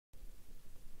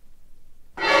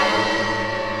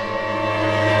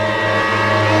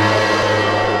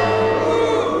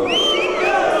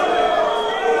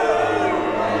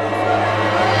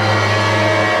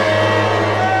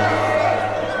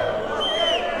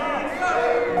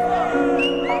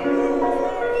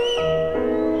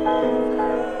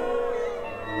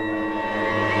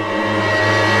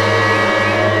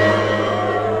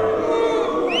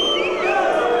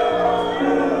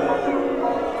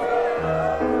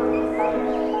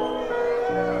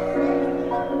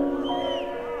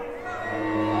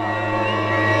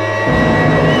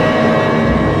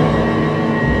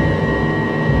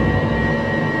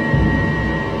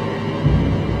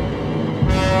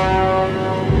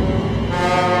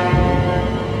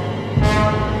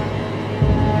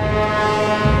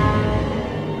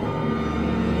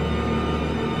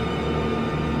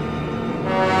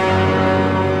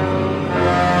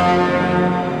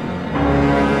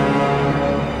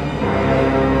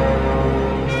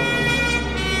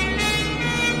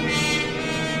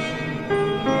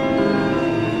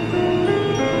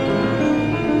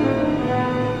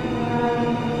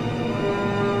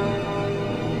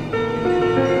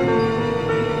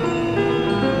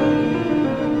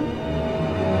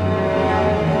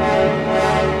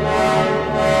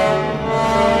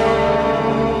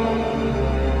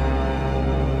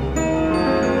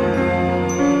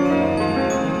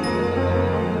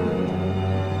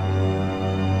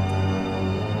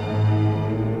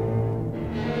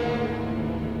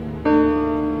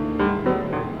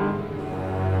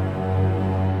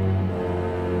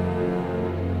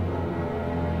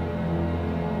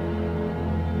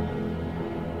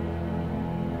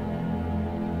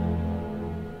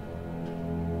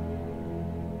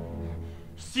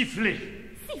Sifflé.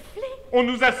 Sifflé? On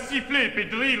nous a sifflé,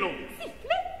 Pedrillo.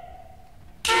 Sifflé?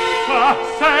 Ah,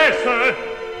 cesse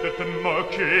de te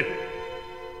moquer.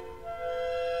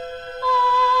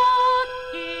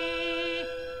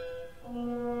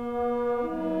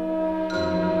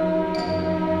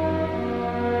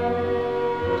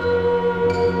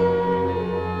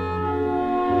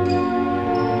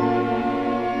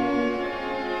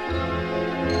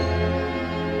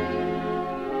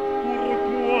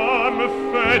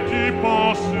 Fais-tu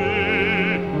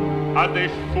penser à des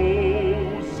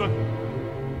choses?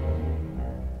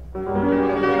 Penser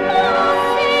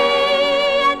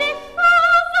à des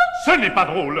choses? Ce n'est pas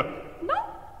drôle. Non.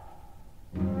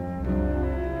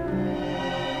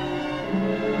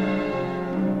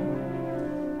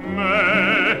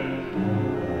 Mais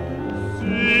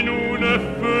si nous ne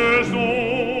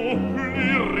faisons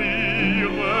plus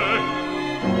rire,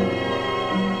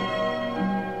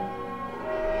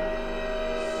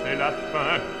 c'est la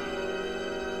fin.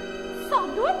 Sans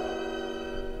doute.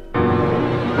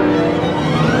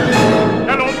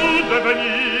 Qu'allons-nous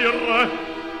devenir,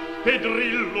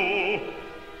 Pedrillo?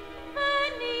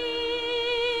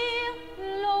 Venir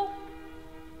l'eau.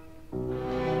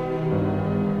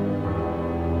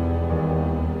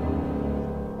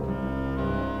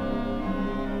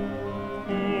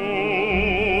 Oh,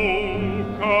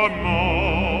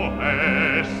 comment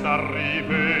est-ce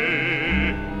arrivé?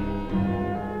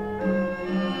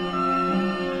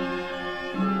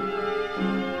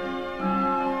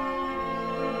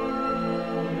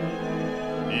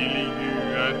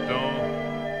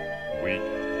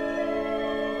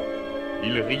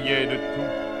 Il riait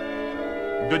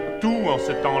de tout en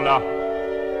ce temps-là.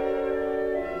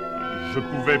 Je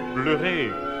pouvais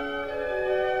pleurer,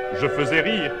 je faisais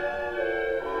rire.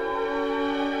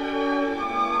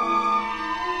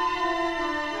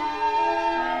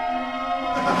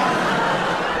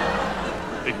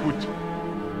 Écoute,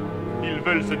 ils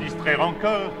veulent se distraire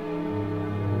encore.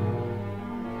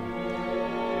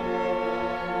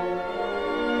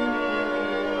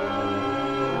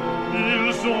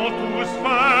 Ils ont tous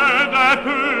faim d'un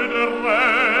peu de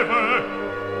rêve.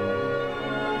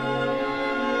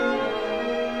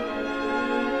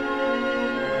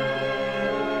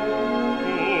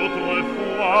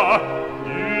 Autrefois,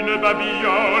 d'une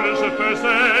babiole, je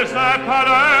faisais un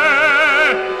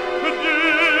palais,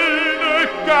 d'une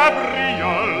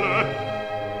cabriole,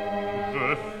 je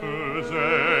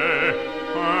faisais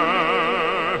un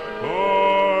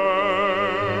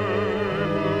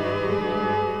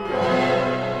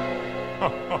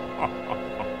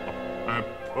un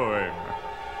poème.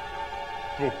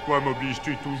 Pourquoi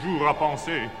m'obliges-tu toujours à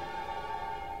penser?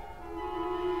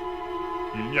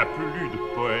 Il n'y a plus de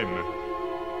poème,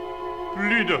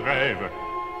 plus de rêve.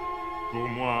 Pour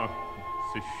moi,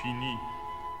 c'est fini.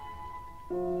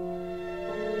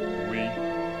 Oui,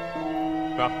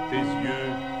 par tes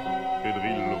yeux,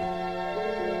 Pedrillo,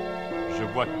 je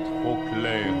vois trop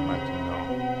clair maintenant.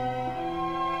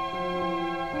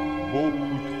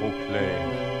 Beaucoup trop clair.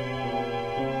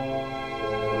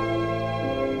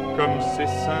 Comme c'est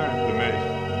simple, mais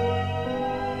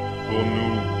pour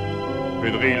nous,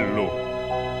 Pedrillo,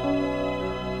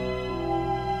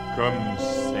 comme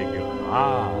c'est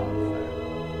grave.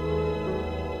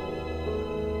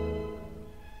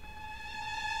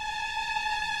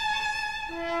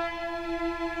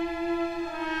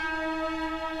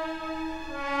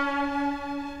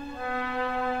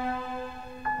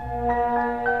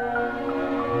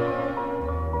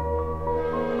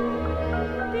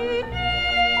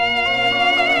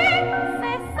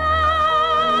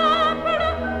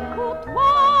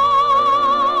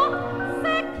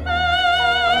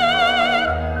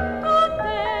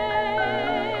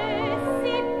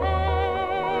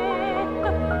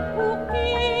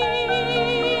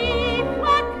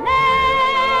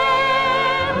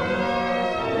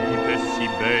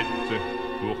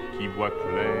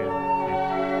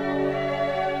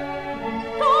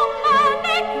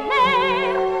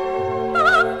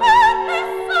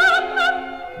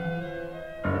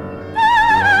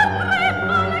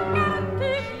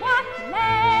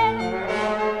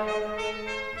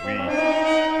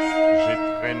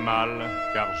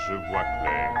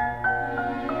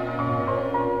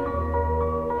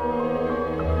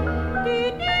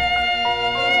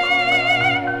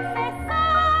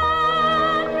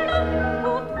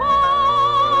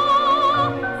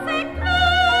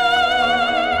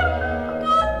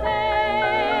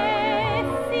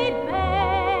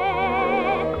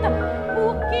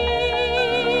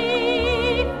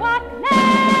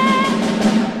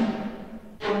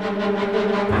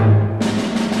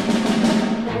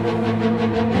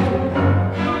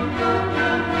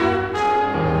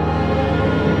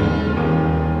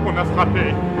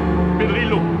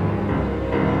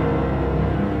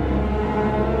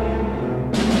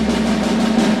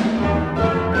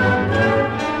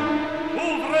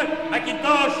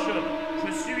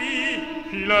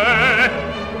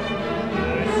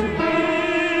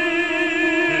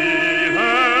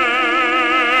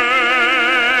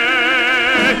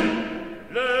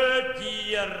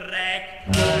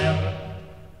 directeur.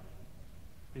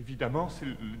 Évidemment, c'est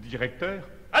le directeur.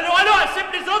 Allons, assez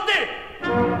plaisanté.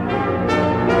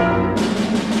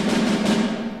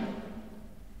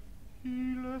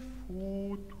 Il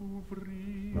faut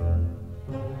ouvrir.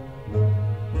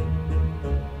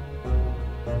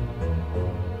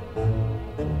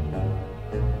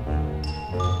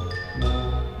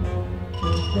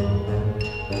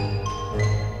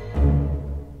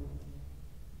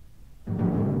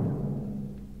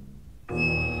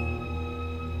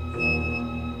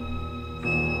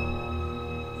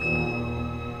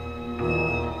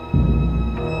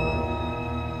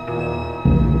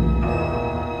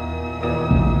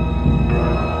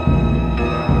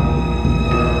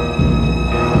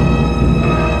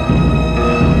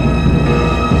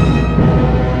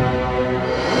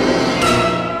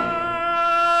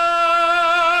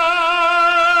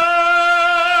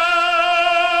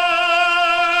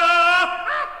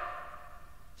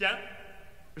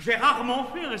 J'ai rarement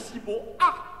fait un si beau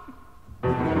A.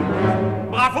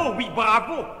 Bravo, oui,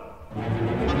 bravo.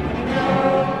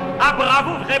 Ah,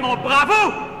 bravo, vraiment,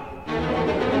 bravo.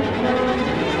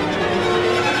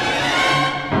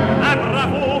 Ah,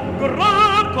 bravo,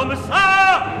 grand comme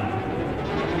ça.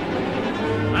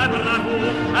 Ah, bravo,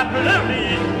 à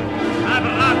pleurer. Ah,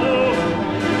 bravo,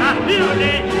 à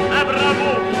hurler. Ah, bravo,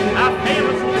 à faire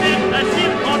sauter un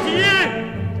cirque entier.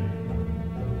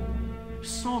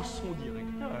 Sans son directeur.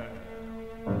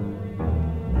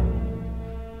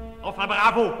 Enfin,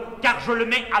 bravo, car je le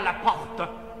mets à la porte.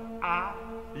 À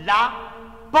la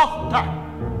porte.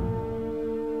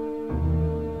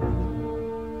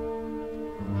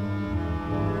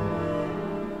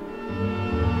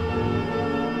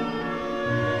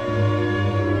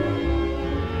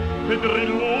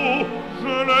 Pedrillo,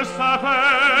 je le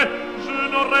savais, je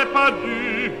n'aurais pas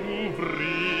dû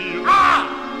ouvrir. Ah!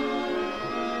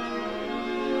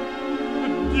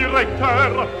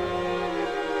 Directeur,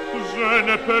 je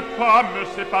ne peux pas me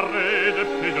séparer de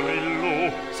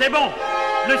Pedrillo. C'est bon,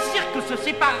 le cirque se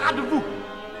séparera de vous.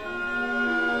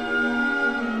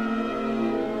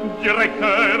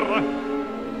 Directeur,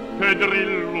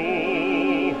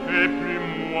 Pedrillo est plus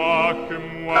moi que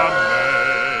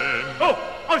moi-même. Oh,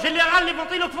 en général, les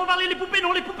ventriloques font parler les poupées,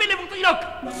 non les poupées, les ventriloques.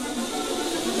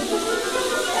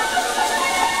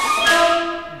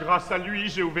 Grâce à lui,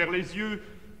 j'ai ouvert les yeux.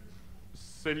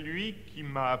 C'est lui qui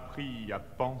m'a appris à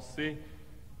penser.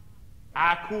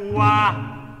 À quoi?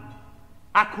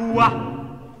 À quoi?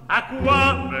 À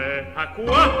quoi? Mais À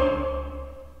quoi?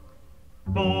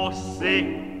 Penser.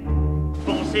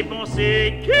 Penser,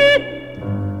 penser.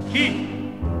 Qui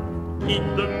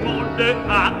demande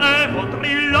à un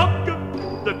ventriloque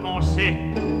de penser?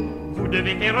 Vous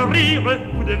devez faire rire,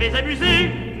 vous devez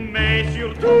amuser, mais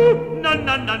surtout, non,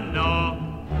 non, non, non.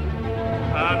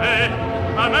 Jamais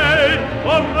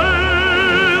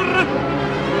horreur.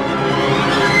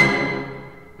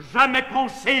 Jamais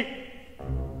penser.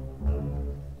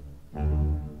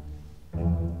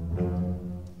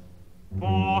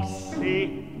 Penser.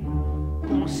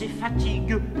 Penser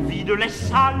fatigue, vide les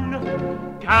salles,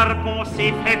 car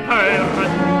penser fait peur.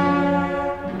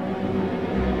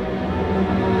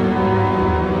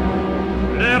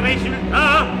 Le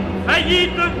résultat,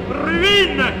 faillite,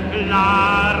 ruine,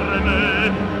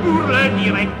 larmes pour le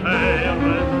directeur.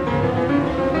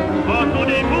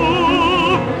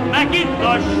 Entendez-vous,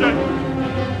 Macintosh,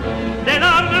 des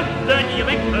larmes de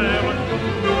directeur.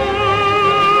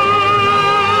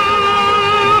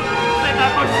 C'est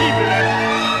impossible.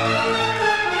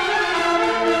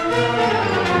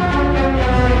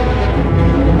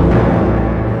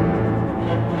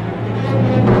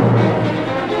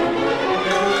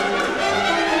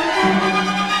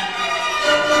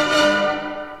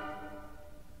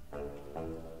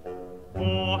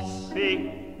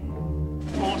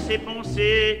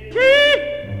 Penser,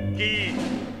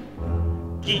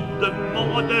 qui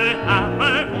demande à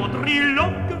un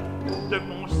ventriloque de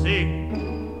penser?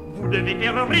 Vous devez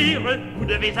faire rire, vous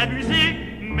devez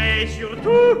amuser, mais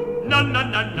surtout, non, non,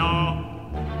 non, non.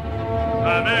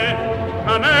 Jamais,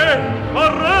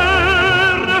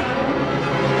 horreur.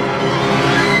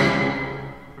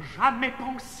 Jamais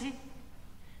penser,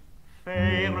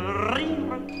 faire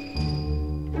rire,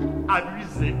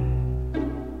 amuser.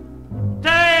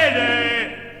 Tel est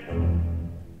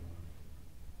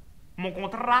mon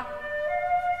contrat.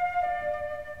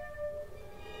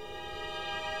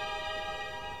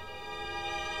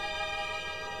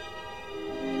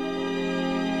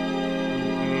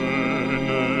 je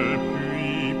ne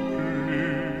puis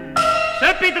plus. Ce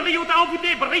pédriot t'a envoûté,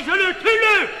 brise-le,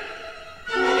 tue-le.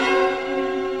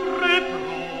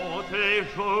 Reprends tes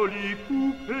jours. jolie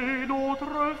poupée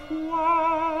d'autrefois.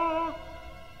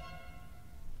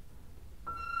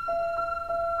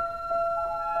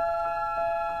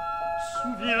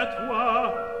 Souviens-toi,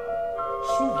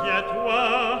 souviens-toi,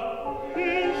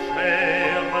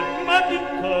 chère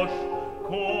Macintosh,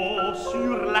 quand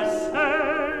sur la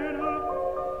scène,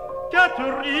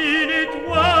 Catherine et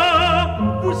toi,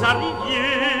 vous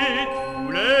arriviez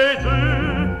tous les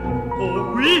deux.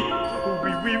 Oh oui,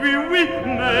 oui, oui, oui, oui,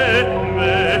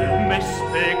 mes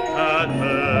spectateurs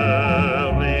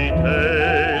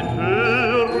étaient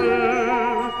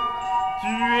heureux.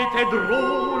 Tu étais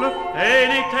drôle,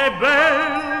 elle était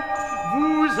belle,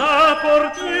 vous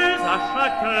apportiez à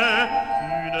chacun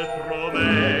une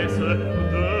promesse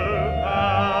de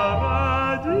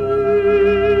paradis.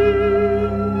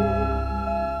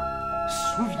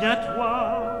 Souviens-toi,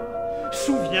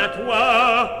 souviens-toi,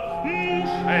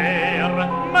 cher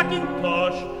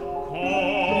Macintosh,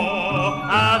 quand,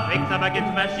 avec ta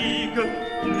baguette magique,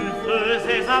 tu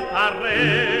faisais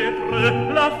apparaître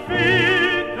la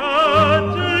fée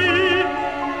Cathy,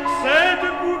 cette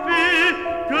poupée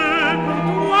que pour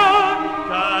toi,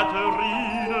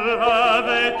 Catherine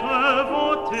avait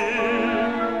inventée.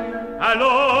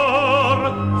 Alors,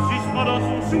 suspendant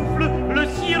son souffle, le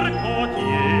cirque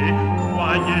entier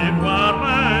croyait voir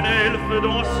un elfe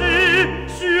danser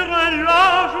sur un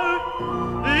large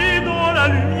et dans la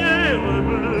lumière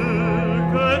bleue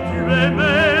que tu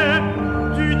aimais,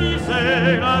 tu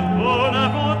disais la bonne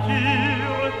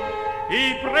aventure. Et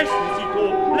presque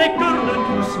aussitôt, les cœurs de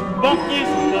tous, banquiers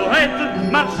ou poètes,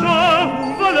 marchands ou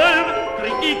voleurs,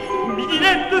 critiques ou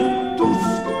midinettes, tous,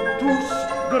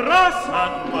 grâce à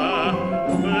toi,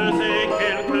 faisaient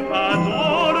quelques pas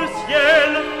dans le ciel,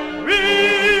 oui,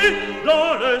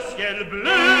 dans le ciel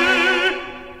bleu,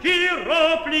 qui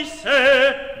remplissait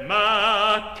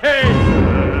ma quête.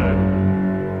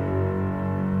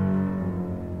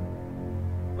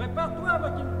 Prépare-toi,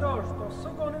 Macintosh, ton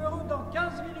second numéro dans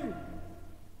 15 minutes.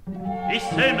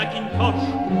 Essaie, Macintosh,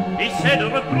 essaie de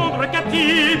reprendre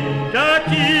Cathy,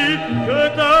 que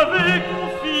t'avais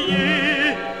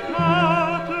confiée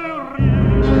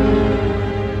Catherine.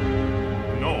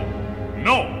 Non,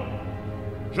 non,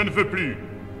 je ne veux plus.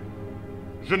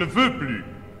 Je ne veux plus.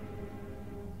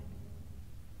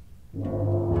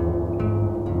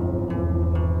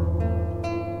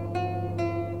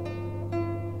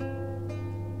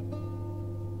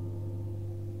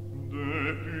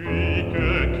 Depuis que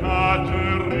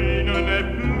Catherine n'est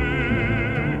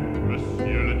plus,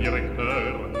 monsieur le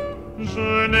directeur, je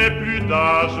n'ai plus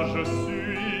d'âge, je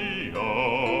suis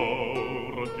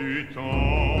hors du temps.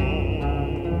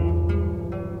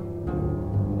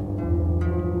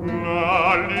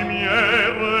 La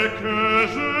lumière que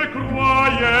je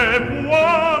croyais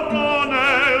voir en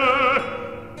elle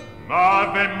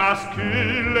m'avait masqué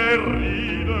les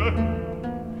rides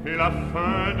et la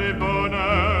fin des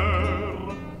bonheurs.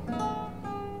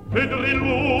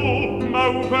 Ventriloque m'a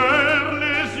ouvert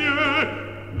les yeux,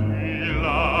 il a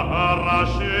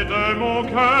arraché de mon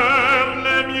cœur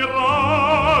les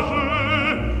mirages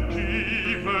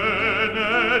qui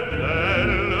venaient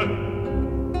d'elle.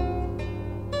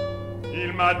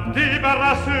 Il m'a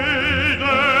débarrassé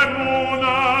de mon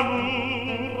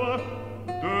amour,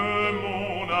 de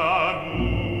mon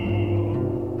amour.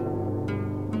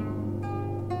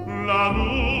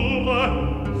 L'amour,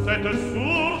 cette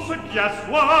source qui a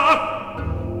soif,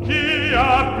 qui a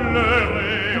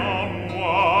pleuré en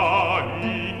moi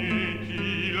inutilement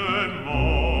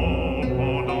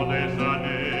pendant des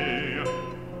années.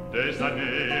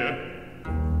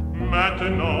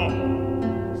 Maintenant,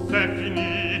 c'est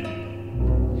fini.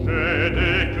 J'ai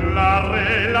déclaré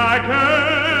la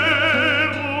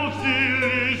guerre aux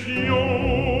illusions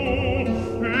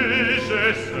et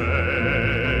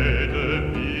j'essaie de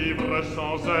vivre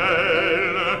sans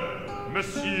elle.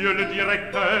 Monsieur le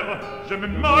directeur, je me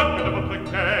moque de votre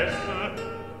caisse,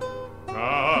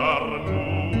 car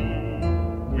nous,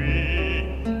 oui,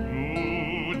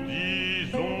 nous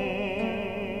disons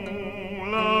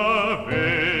la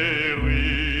vérité.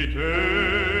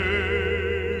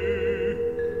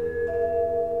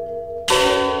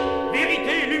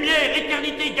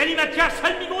 Éternité, Galimatia,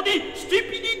 Salmigondi,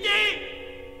 stupidité!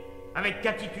 Avec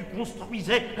Cathy, tu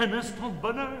construisais un instant de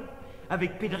bonheur.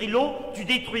 Avec Pedrillo, tu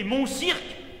détruis mon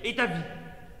cirque et ta vie.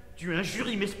 Tu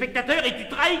injuries mes spectateurs et tu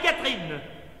trahis Catherine.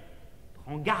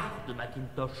 Prends garde,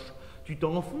 Macintosh, tu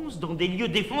t'enfonces dans des lieux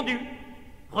défendus.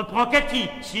 Reprends Cathy,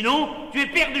 sinon tu es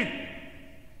perdu.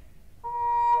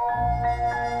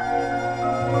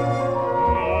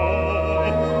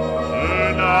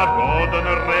 Je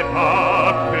n'abandonnerai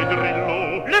pas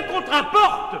Pedrillo. Le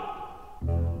contre-importe.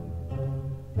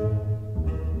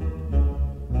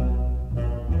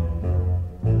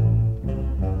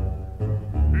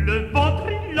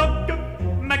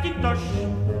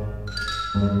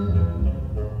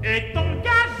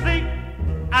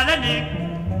 l'année.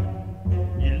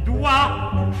 Il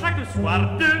doit chaque soir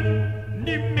 2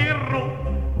 numéros.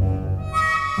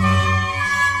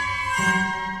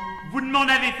 Vous ne m'en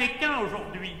avez fait qu'un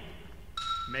aujourd'hui.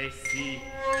 Mais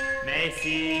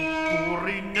si, pour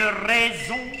une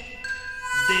raison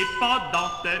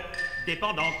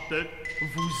dépendante,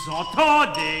 vous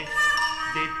entendez,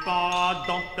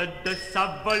 dépendante de sa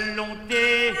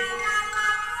volonté,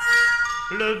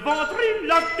 le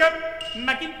ventriloque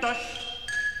Macintosh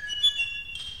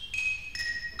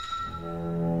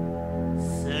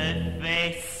se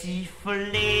fait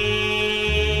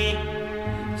siffler.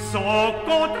 Son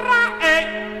contrat est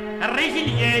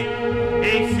résilié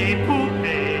et ses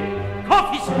poupées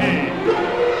confisquées.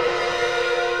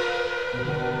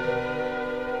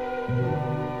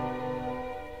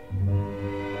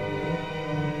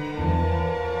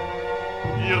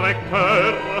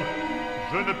 Directeur,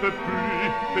 je ne peux plus,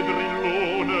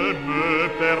 Pedrillo ne me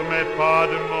permet pas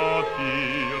de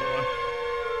mentir.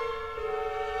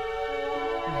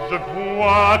 Je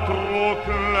vois trop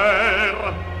clair.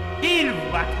 Il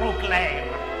voit trop clair.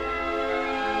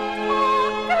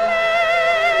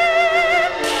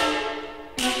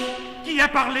 Qui a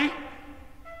parlé?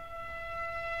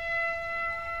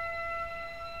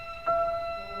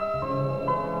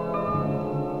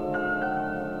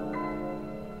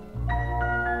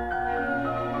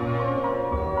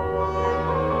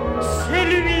 C'est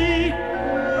lui.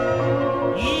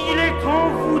 Il est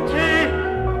envoûté.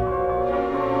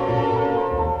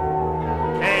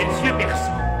 Quels yeux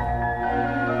perçants.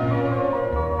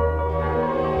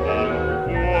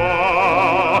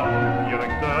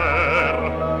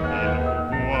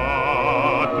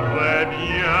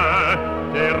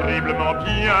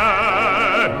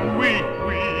 Bien, oui,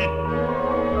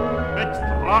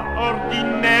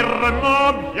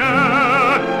 extraordinairement bien.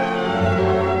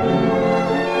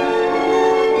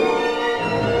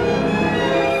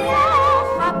 Son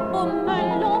chapeau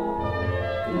melon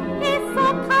et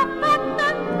son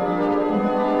cravate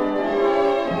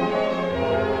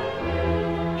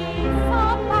et son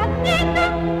patine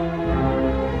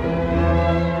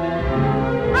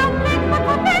avec ma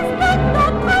comtesse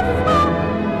d'autrefois.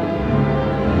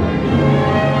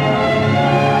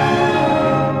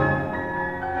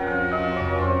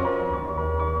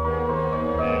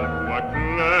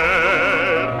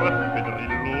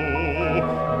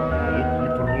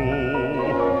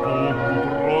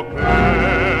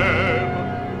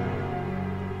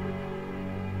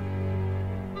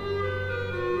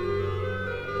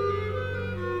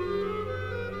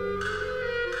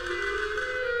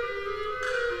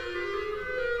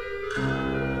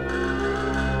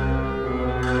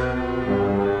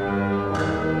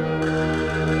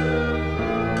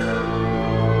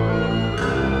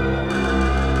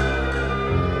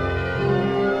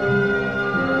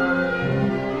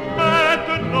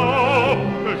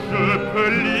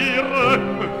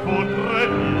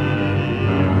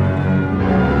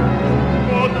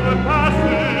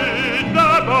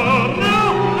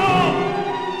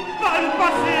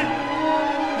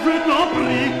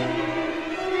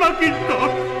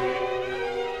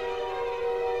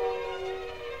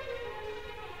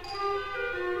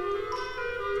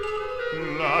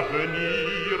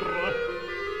 L'avenir,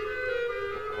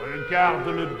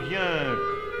 regarde-le bien,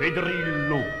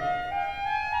 Pedrillo.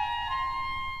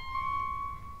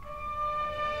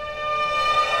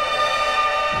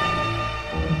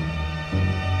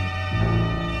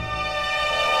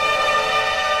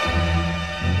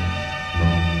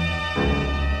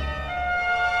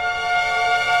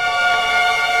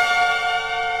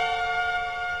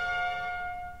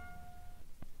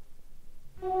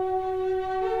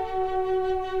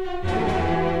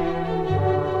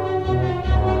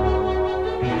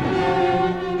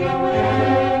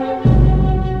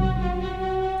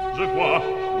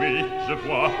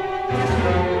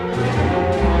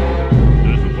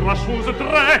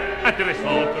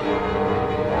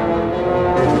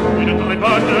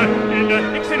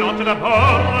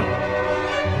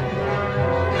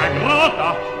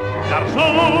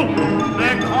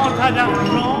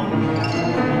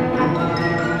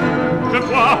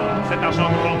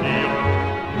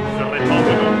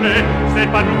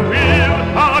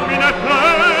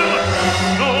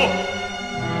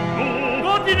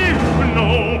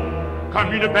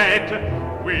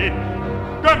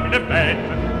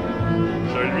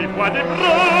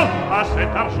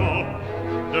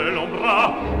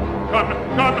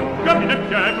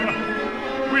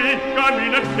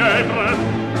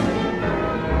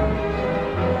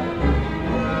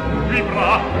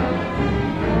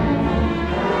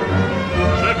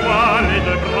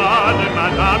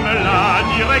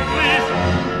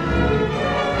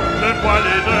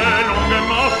 voilée de longues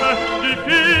manches du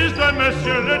fils de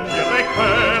monsieur le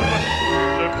directeur.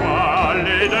 Je vois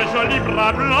les deux jolis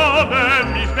bras blancs de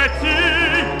Miss Betsy.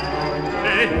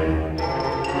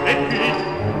 Et puis,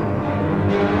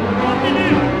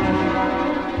 continue.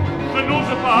 Je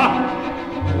n'ose pas.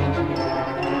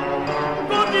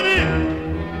 Continue.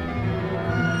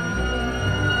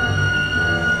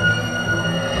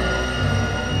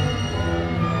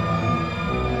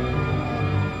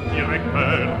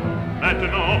 Directeur,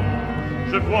 maintenant,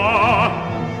 je vois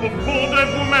au fond de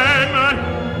vous-même,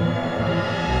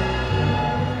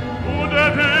 vous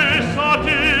devez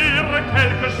sentir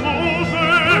quelque chose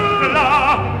là.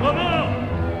 Comment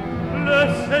le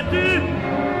sais-tu?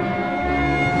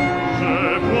 Je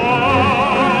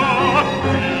vois,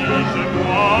 oui, je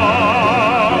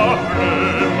vois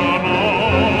le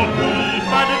moment qui...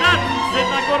 Pas de date, c'est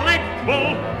incorrect. Bon,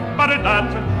 pas de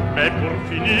date. Mais pour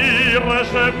finir,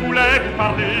 je voulais vous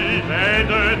parler des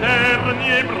deux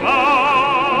derniers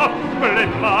bras. Les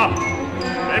bras,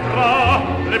 les bras,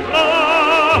 les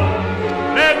bras,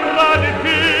 les bras du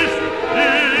fils,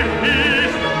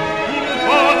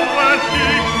 pour votre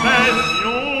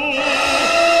succession.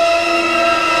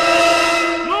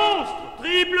 Monstre,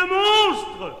 triple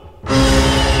monstre.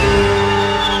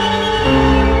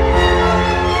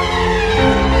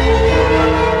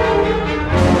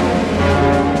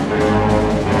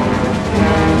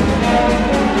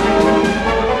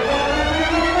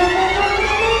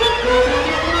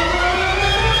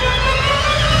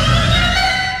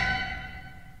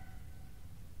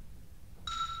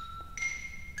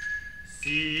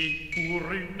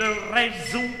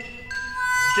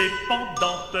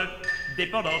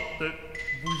 Dépendante,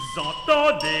 vous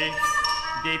entendez,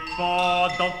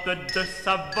 dépendante de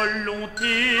sa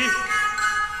volonté,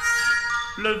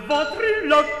 le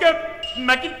ventriloque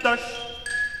Macintosh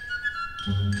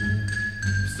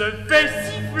se fait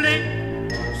siffler,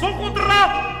 son contrat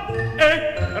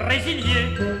est résilié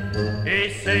et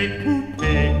ses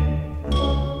poupées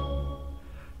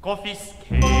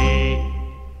confisquées.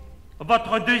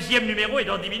 Votre deuxième numéro est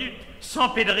dans 10 minutes, sans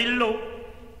Pedrillo.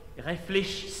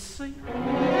 Réfléchissez.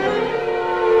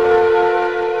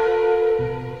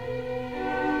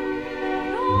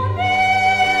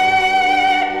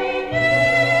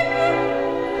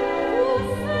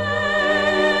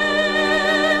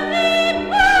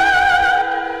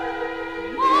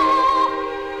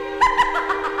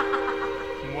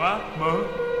 Moi,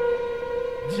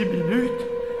 10 minutes.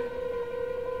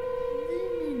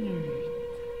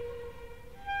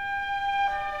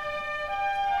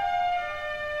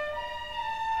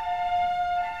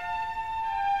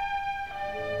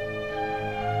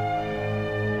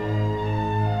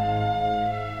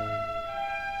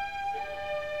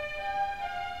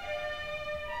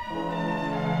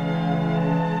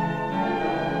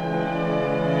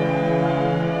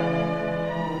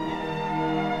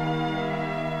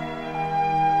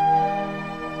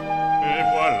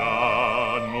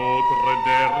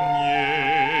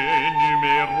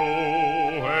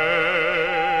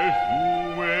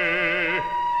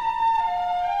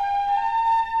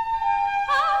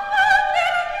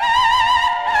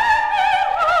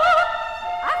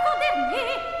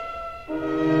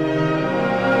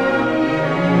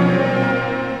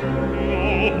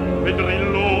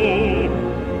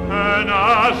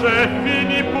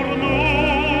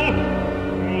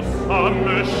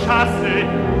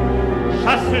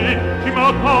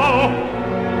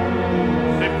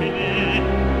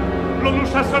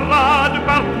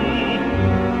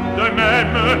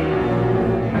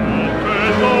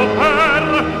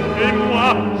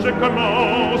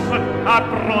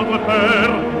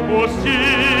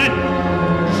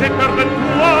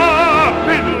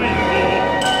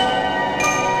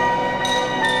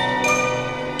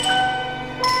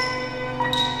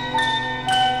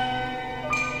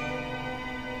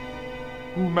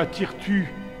 Où m'attires-tu?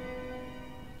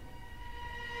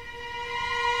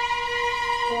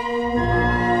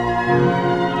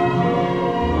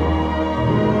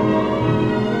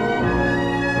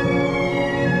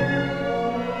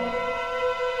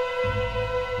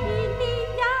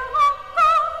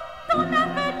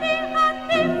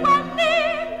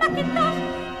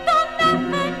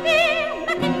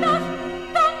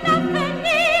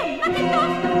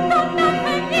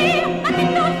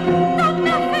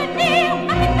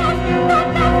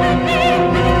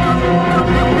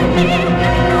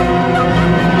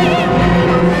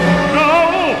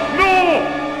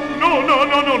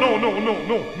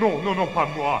 Non, pas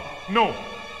moi. Non,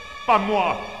 pas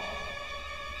moi.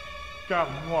 Car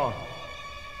moi,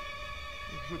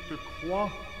 je te crois.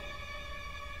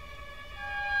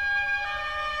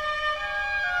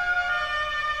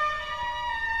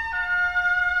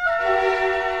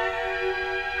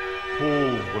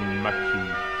 pauvre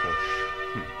Macintosh.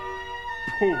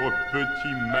 Pauvre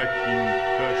petit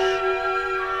Macintosh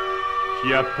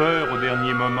qui a peur au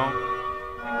dernier moment.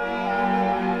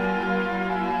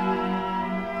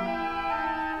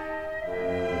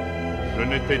 Je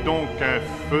n'étais donc qu'un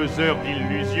faiseur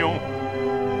d'illusions,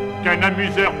 qu'un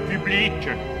amuseur public,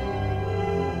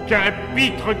 qu'un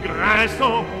pitre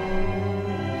grinçant.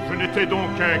 Je n'étais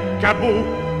donc qu'un cabot.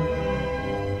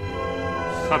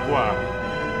 Savoir,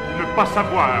 ne pas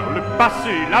savoir, le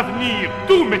passé, l'avenir,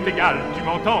 tout m'est égal. Tu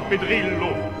m'entends,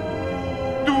 Pedrillo?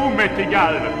 Tout m'est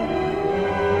égal.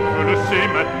 Je le sais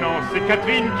maintenant, c'est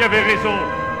Catherine qui avait raison.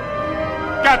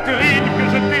 Catherine que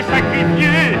je t'ai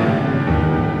sacrifiée.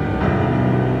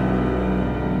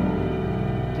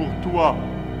 Pour toi,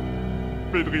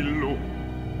 Pedrillo,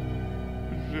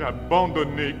 j'ai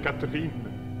abandonné Catherine.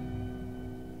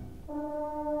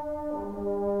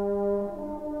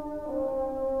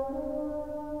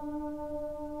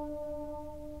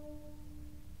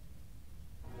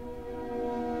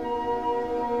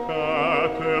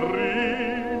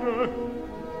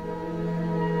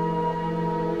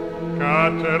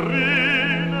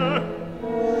 Catherine,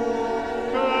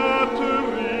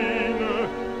 Catherine,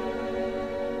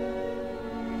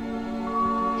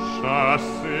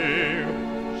 chassée,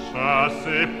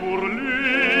 chassée pour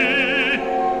lui,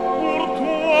 pour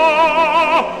toi,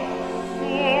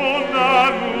 son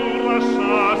amour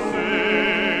chassé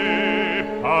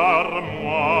par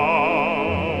moi.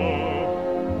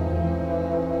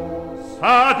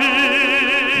 Sa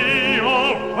vie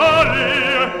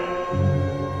envolée.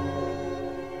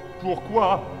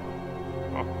 Pourquoi?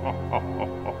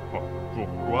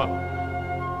 Pourquoi?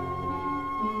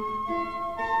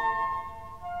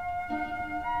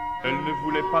 Elle ne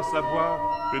voulait pas savoir,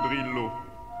 Pedrillo.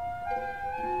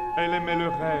 Elle aimait le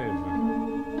rêve.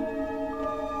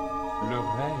 Le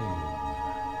rêve.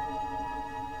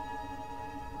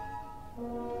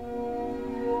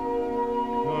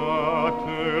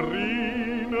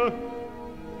 Catherine,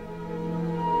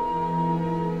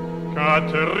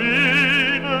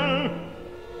 Catherine,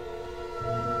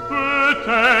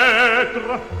 peut-être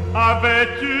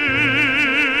avais-tu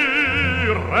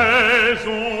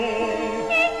raison.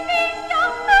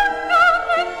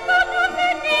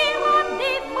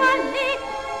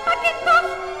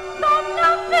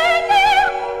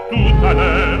 Tout à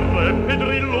l'heure,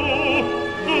 Pedrillo,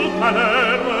 tout à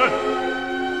l'heure,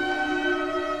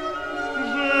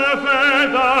 je vais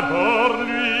d'abord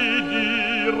lui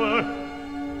dire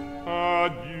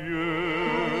adieu.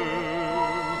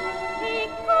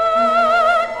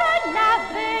 Écoute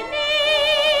l'avenir,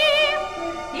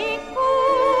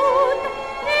 écoute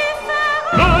les heures.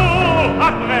 Non,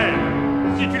 après,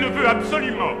 si tu le veux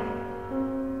absolument.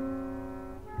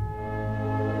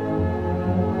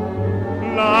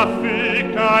 La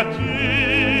fécatie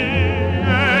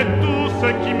est tout ce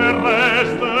qui me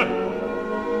reste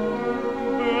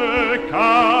de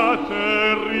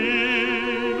Catherine.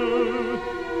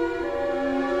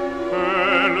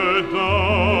 Elle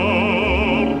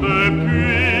dort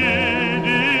depuis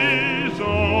 10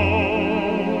 ans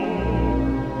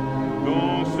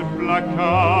dans ce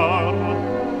placard.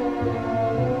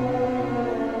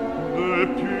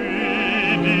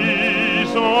 Depuis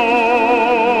 10 ans,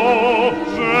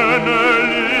 je ne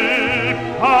l'ai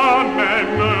pas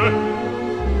même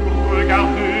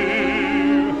regardé.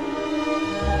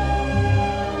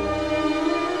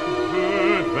 Je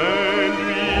vais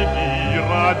lui dire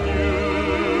adieu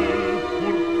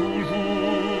pour toujours.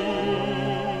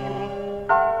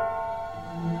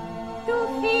 Tout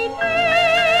finit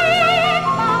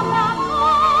par la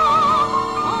mort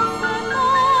en ce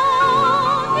monde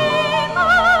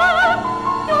heureux.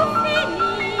 Tout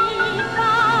finit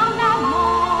par la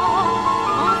mort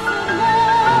en ce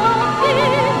monde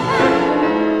humain.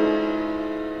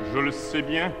 Je le sais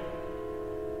bien.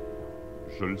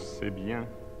 Je le sais bien.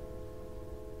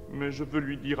 Mais je veux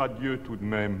lui dire adieu tout de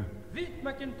même. Vite,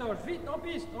 Macintosh, vite, en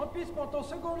piste pour ton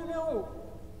second numéro.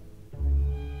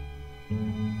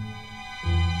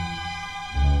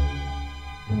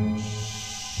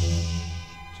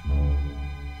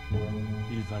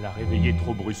 Il va la réveiller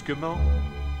trop brusquement.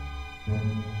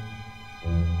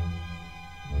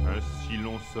 Un si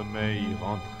long sommeil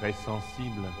rend très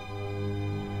sensible.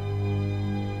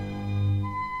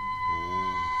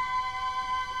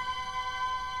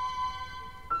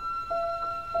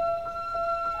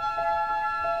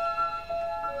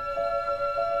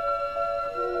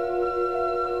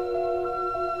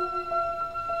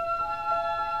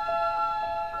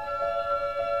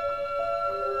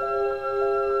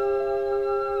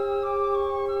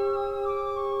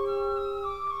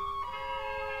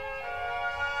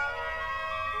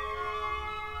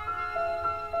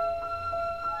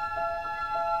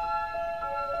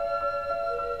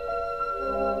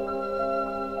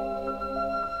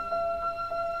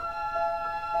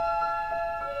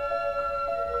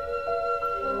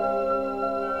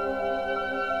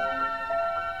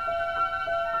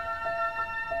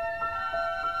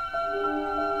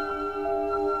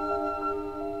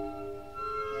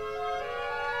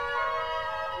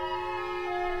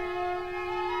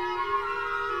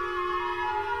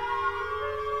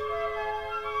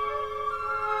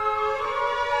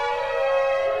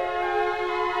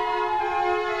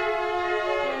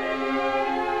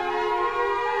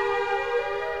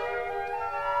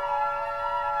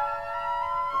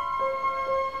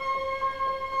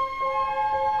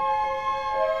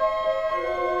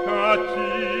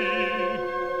 Cathy,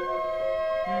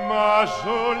 ma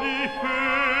jolie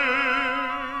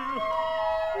fille,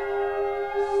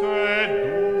 c'est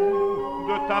doux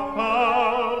de ta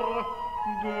part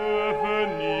de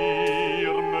venir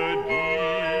me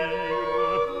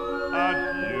dire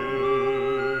adieu.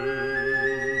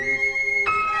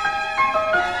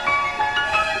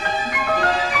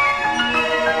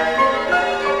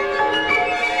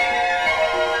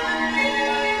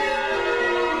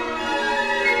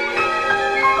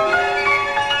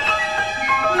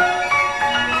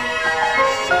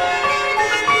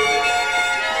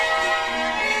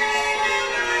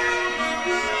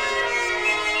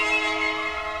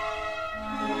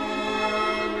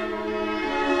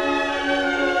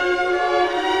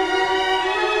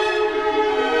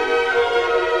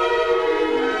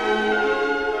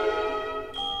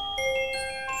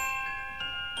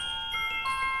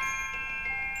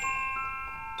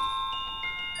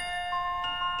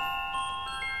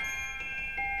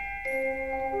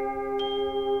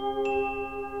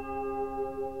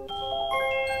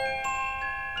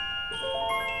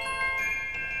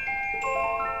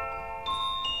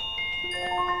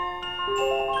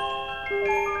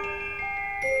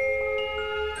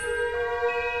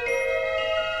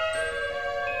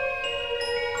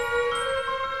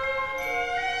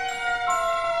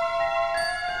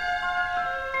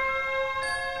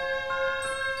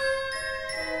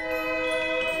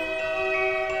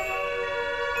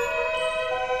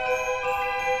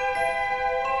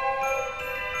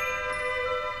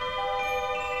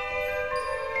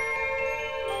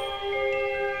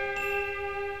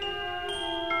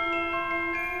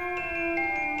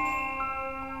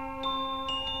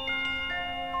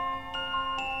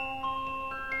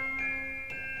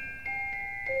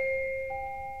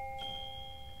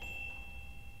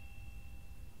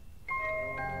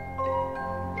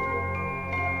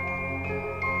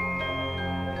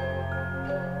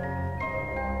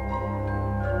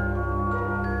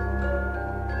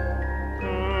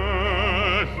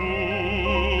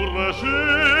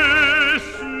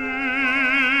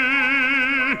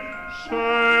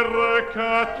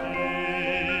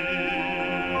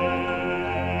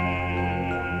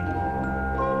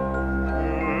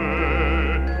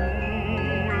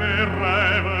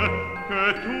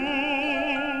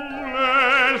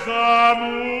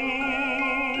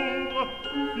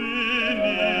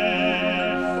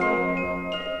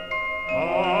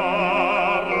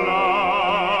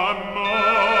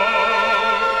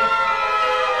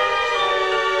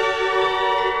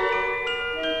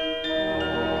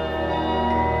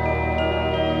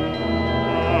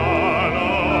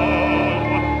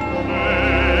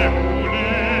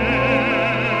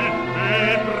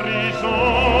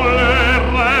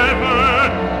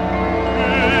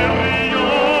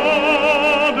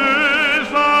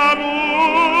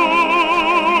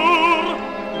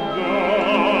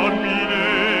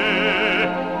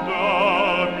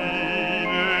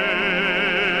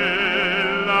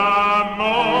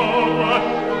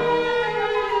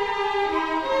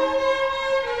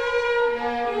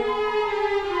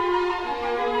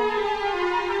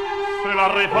 la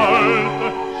révolte,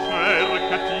 chère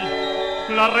Cathy,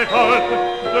 la révolte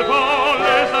devant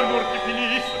les amours qui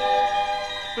finissent,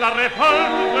 la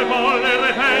révolte devant les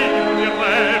réveils des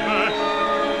rêves.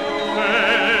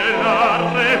 C'est la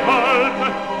révolte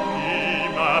qui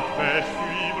m'a fait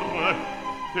suivre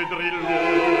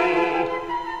Pedrillo.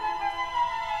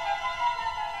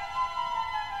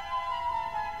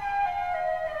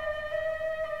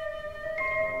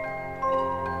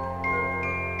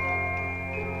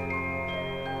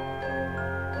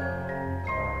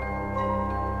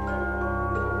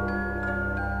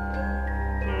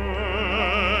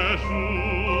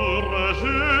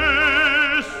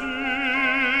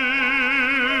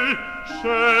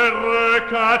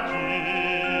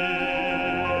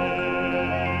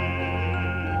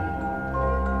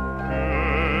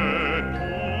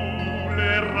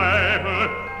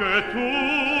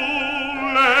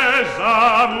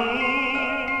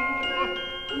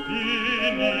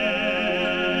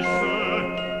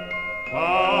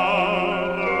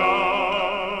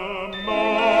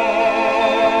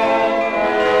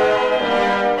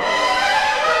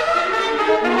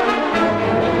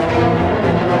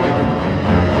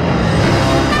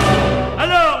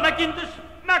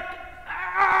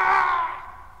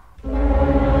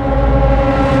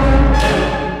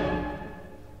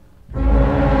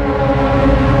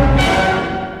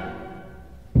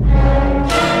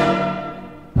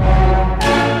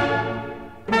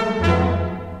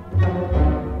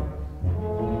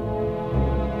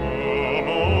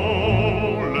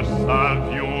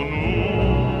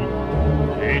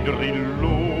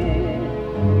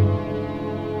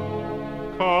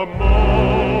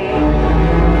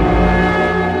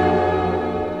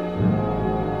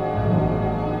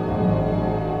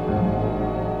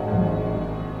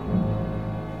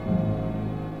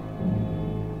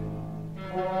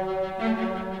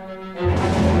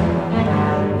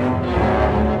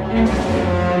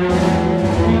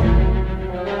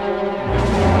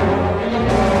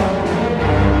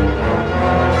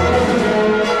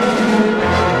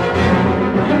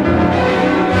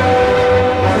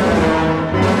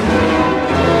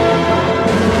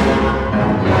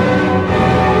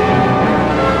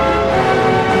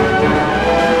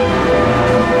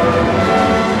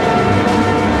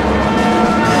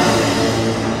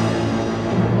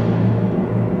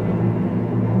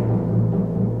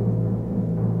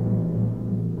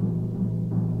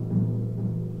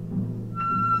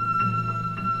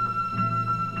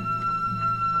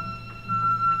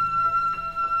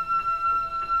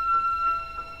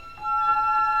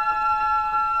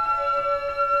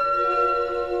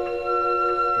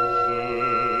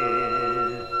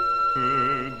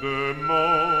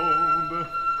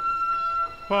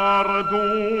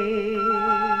 donc.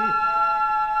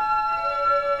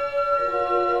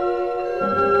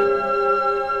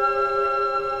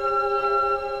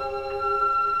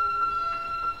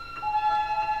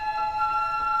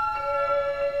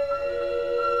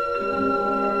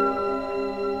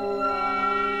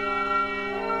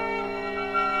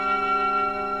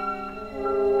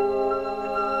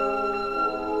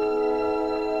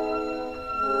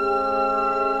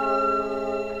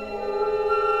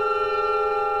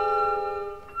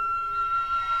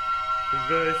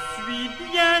 Je suis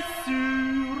bien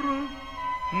sûr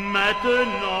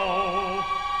maintenant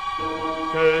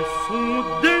que son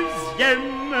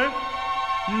deuxième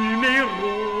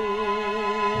numéro